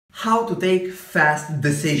How to take fast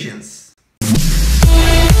decisions.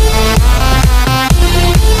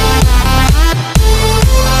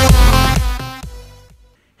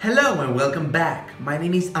 Hello and welcome back. My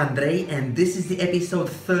name is Andrei and this is the episode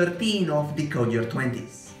 13 of Decode Your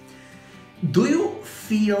 20s. Do you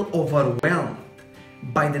feel overwhelmed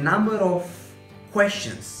by the number of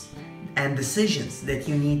questions and decisions that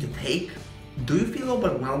you need to take? Do you feel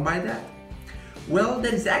overwhelmed by that? Well,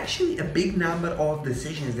 there is actually a big number of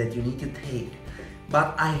decisions that you need to take,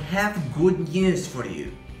 but I have good news for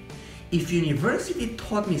you. If university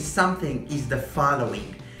taught me something, is the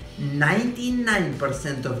following: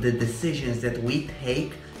 99% of the decisions that we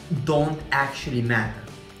take don't actually matter.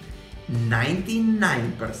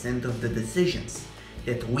 99% of the decisions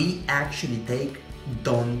that we actually take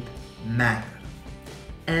don't matter.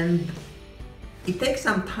 And it takes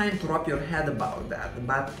some time to wrap your head about that,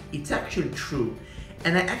 but it's actually true.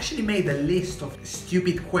 And I actually made a list of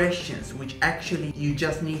stupid questions which actually you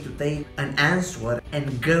just need to take an answer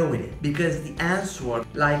and go with it. Because the answer,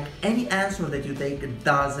 like any answer that you take,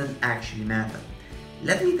 doesn't actually matter.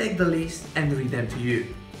 Let me take the list and read them to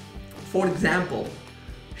you. For example,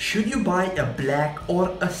 should you buy a black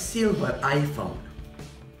or a silver iPhone?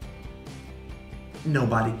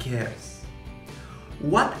 Nobody cares.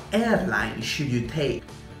 What airline should you take?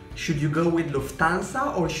 Should you go with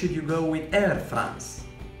Lufthansa or should you go with Air France?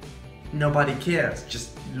 Nobody cares.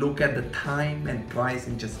 Just look at the time and price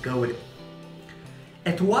and just go with it.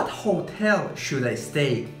 At what hotel should I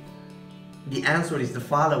stay? The answer is the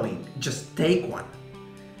following: just take one.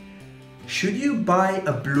 Should you buy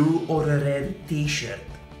a blue or a red t-shirt?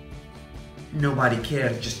 Nobody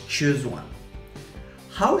cares. Just choose one.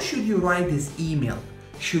 How should you write this email?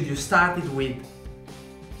 Should you start it with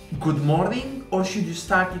good morning or should you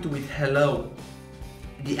start it with hello?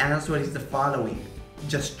 The answer is the following: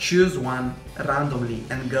 just choose one randomly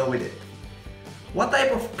and go with it. What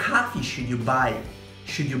type of coffee should you buy?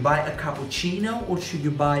 Should you buy a cappuccino or should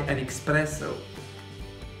you buy an espresso?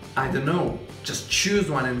 I don't know, just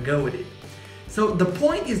choose one and go with it. So the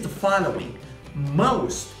point is the following: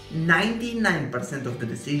 most 99% of the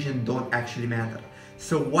decisions don't actually matter.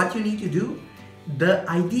 So what you need to do, the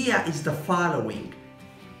idea is the following: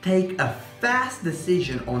 take a fast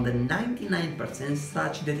decision on the 99%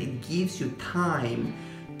 such that it gives you time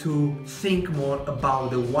to think more about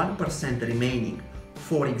the 1% remaining.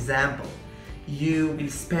 For example, you will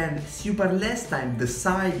spend super less time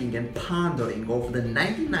deciding and pondering over the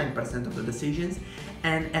 99% of the decisions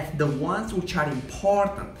and at the ones which are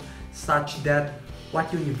important, such that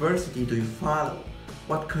what university do you follow?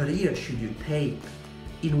 What career should you take?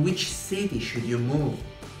 In which city should you move?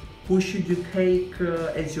 Who should you take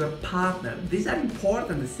as your partner? These are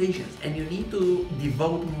important decisions and you need to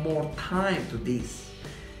devote more time to this.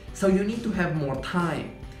 So you need to have more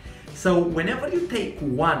time. So whenever you take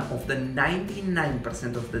one of the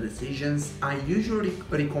 99% of the decisions, I usually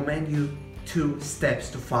recommend you 2 steps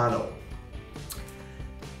to follow.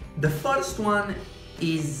 The first one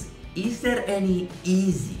is there any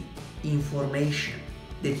easy information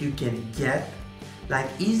that you can get? Like,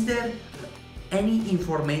 is there any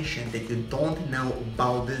information that you don't know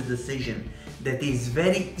about this decision that is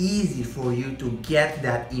very easy for you to get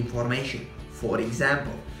that information? For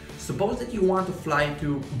example, suppose that you want to fly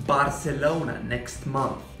to Barcelona next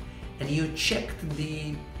month and you checked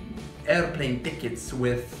the airplane tickets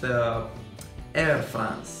with Air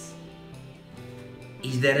France.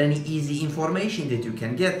 Is there any easy information that you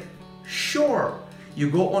can get? Sure. You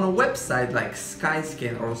go on a website like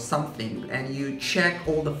Skyscanner or something and you check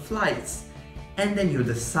all the flights and then you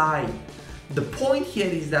decide. The point here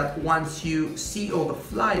is that once you see all the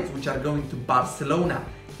flights which are going to Barcelona,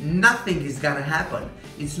 nothing is gonna happen.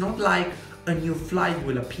 It's not like a new flight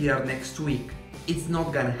will appear next week. It's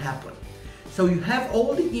not gonna happen. So you have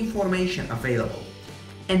all the information available.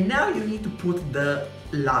 And now you need to put the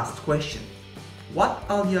last question. What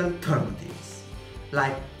are the alternatives?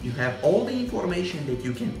 Like, you have all the information that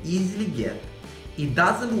you can easily get. It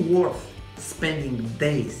doesn't worth spending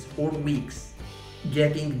days or weeks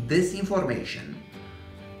getting this information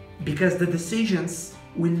because the decisions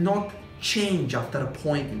will not change after a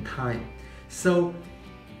point in time. So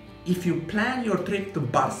if you plan your trip to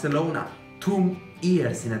Barcelona 2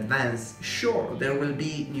 years in advance, sure, there will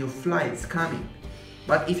be new flights coming.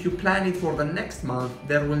 But if you plan it for the next month,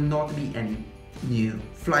 there will not be any new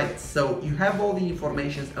flights. So you have all the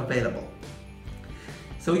information available.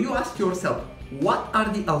 So you ask yourself, what are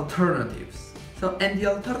the alternatives? And the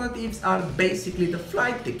alternatives are basically the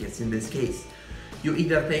flight tickets in this case. You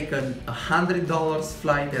either take a $100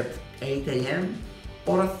 flight at 8 a.m.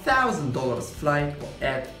 or $1,000 flight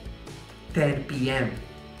at 10 p.m.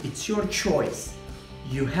 It's your choice.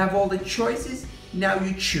 You have all the choices, now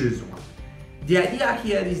you choose one. The idea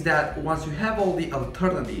here is that once you have all the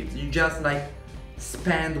alternatives, you just like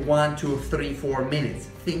spend 1, 2, 3, 4 minutes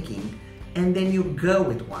thinking, and then you go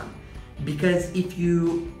with one. Because if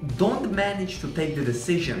you don't manage to take the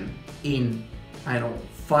decision in,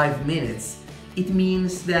 5 minutes, it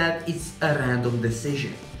means that it's a random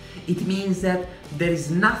decision. It means that there is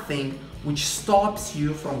nothing which stops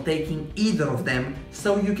you from taking either of them,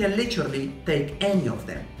 so you can literally take any of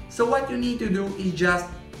them. So what you need to do is just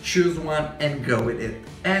choose one and go with it.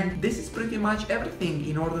 And this is pretty much everything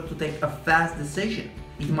in order to take a fast decision.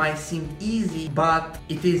 It might seem easy, but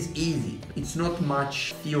it is easy. It's not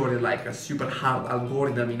much theory like a super hard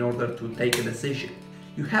algorithm in order to take a decision.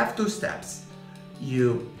 You have 2 steps.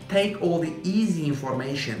 You take all the easy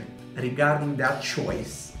information regarding that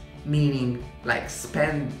choice, meaning like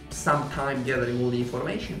spend some time gathering all the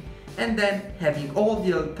information, and then having all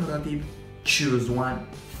the alternative, choose one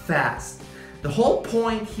fast. The whole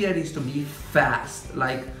point here is to be fast.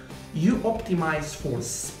 Like, you optimize for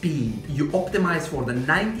speed. You optimize for the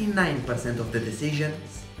 99% of the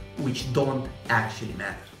decisions which don't actually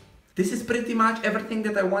matter. This is pretty much everything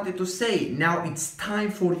that I wanted to say. Now it's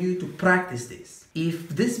time for you to practice this. If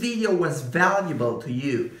this video was valuable to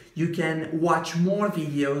you, you can watch more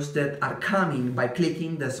videos that are coming by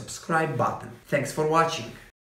clicking the subscribe button. Thanks for watching.